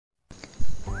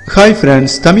Hi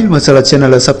friends, Tamil Masala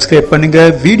channel subscribe பண்ணுங்க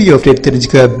video update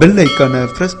தெரிஞ்சுக்க bell ஐகானை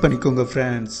பிரஸ் பண்ணிக்கோங்க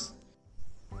friends.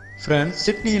 Friends,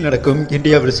 சிட்னியில் நடக்கும்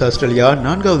இந்தியா vs ஆஸ்திரேலியா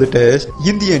 4வது டெஸ்ட்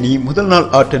இந்திய அணி முதல் நாள்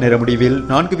ஆட்ட நேர முடிவில்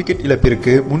 4 விக்கெட்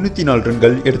இழப்பிற்கு 304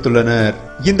 ரன்கள் எடுத்துள்ளனர்.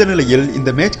 இந்த நிலையில் இந்த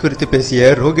மேட்ச் குறித்து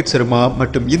பேசிய ரோஹித் சர்மா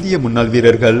மற்றும் இந்திய முன்னாள்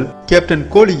வீரர்கள் கேப்டன்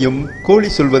கோலி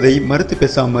சொல்வதை மறுத்து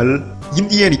பேசாமல்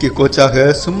இந்திய அணிக்கு கோச்சாக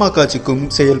சும்மா காட்சிக்கும்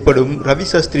செயல்படும் ரவி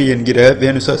சாஸ்திரி என்கிற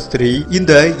வேணு சாஸ்திரி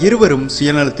இந்த இருவரும்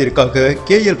சுயநலத்திற்காக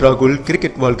ராகுல்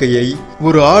கிரிக்கெட் வாழ்க்கையை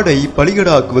ஒரு ஆடை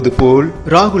பலிகடா ஆக்குவது போல்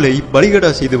ராகுலை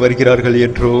பலிகடா செய்து வருகிறார்கள்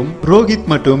என்றும் ரோஹித்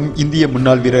மற்றும் இந்திய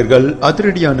முன்னாள் வீரர்கள்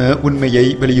அதிரடியான உண்மையை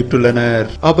வெளியிட்டுள்ளனர்.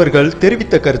 அவர்கள்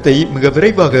தெரிவித்த கருத்தை மிக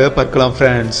விரைவாக பார்க்கலாம்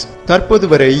ஃப்ரெண்ட்ஸ். தற்போது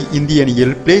வரை இந்திய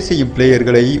அணியில் பிளே செய்யும்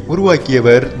பிளேயர்களை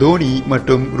உருவாக்கியவர் தோனி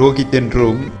மற்றும் ரோஹித்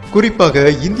என்றும் குறிப்பாக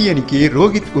இந்திய அணிக்கு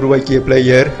ரோஹித் உருவாக்கிய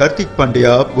பிளேயர் ஹர்திக்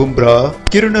பாண்டியா, பும்ரா,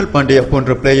 கிருணல் பாண்டியா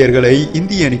போன்ற பிளேயர்களை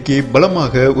இந்திய அணிக்கு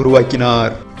பலமாக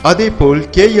உருவாக்கினார். அதேபோல்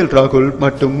ராகுல்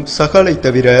மற்றும் சகாலை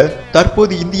தவிர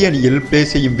தற்போது இந்திய அணியில் பிளே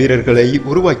செய்யும் வீரர்களை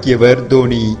உருவாக்கியவர்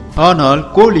தோனி. ஆனால்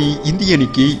கோலி இந்திய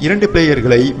அணிக்கு 2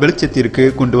 பிளேயர்களை வெளிச்சத்திற்கு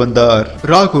கொண்டு வந்தார்,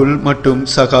 ராகுல் மற்றும்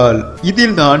சகால்.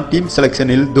 இதில்தான் டீம்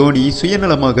செலக்ஷனில் தோனி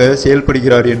சுயநலமாக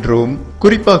செயல்படுகிறார் என்றும்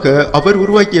குறிப்பாக அவர்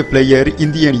உருவாக்கிய பிளேயர்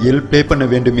இந்திய அணியில் பிளே பண்ண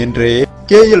வேண்டும் என்றே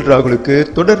ராகுலுக்கு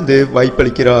தொடர்ந்து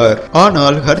வாய்ப்பளிக்கிறார்.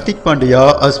 ஆனால் ஹர்திக் பாண்டியா,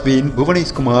 அஸ்வின்,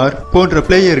 புவனேஷ்குமார் போன்ற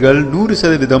பிளேயர்கள்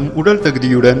 100% உடல்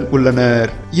தகுதியுடன்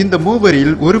உள்ளனர். இந்த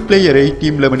மூவரில் ஒரு பிளேயரை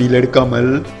டீம் 11 எடுக்காமல்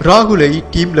ராகுலை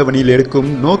டீம் 11 எடுக்கும்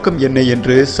நோக்கம் என்ன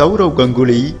என்று சௌரவ்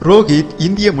கங்குலி, ரோஹித்,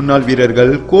 இந்திய முன்னாள்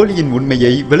வீரர்கள் கோலியின்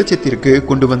உண்மையை வெளிச்சத்திற்கு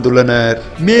கொண்டு வந்துள்ளனர்.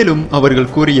 மேலும்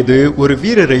அவர்கள் கூறியது, ஒரு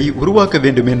வீரரை உருவாக்க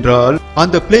வேண்டும் என்றால்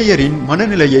அந்த பிளேயரின்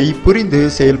மனநிலையை புரிந்து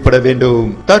செயல்பட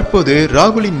வேண்டும். தற்போது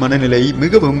ராகுலின் மனநிலை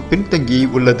மிகவும் பின்தங்கி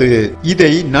உள்ளது.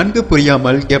 இதை நன்கு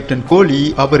புரியாமல் கேப்டன் கோலி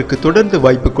அவருக்கு தொடர்ந்து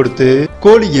வாய்ப்பு கொடுத்து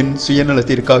கோலியின்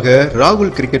சுயநலத்திற்காக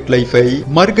ராகுல் கிரிக்கெட் லைஃபை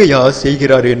மர்கையா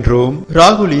செய்கிறார் என்றும்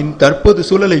ராகுலின் தற்போது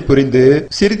சூழலை புரிந்து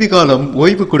சிறிது காலம்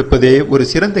ஓய்வு கொடுப்பதே ஒரு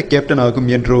சிறந்த கேப்டன் ஆகும்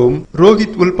என்றும்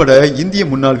ரோஹித் உள்பட இந்திய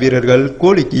முன்னாள் வீரர்கள்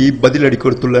கோலிக்கு பதிலடி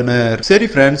கொடுத்துள்ளனர். சரி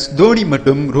ஃப்ரெண்ட்ஸ், தோனி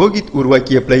மற்றும் ரோஹித்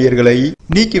உருவாக்கிய பிளேயர்களை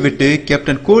நீக்கிவிட்டு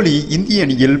கேப்டன் கோலி இந்திய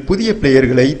அணியில் புதிய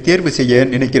பிளேயர்களை தேர்வு செய்ய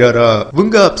நினைக்கிறாரா?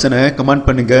 உங்க ஆப்ஷனை கமெண்ட்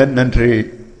பண்ணுங்க. நன்றி.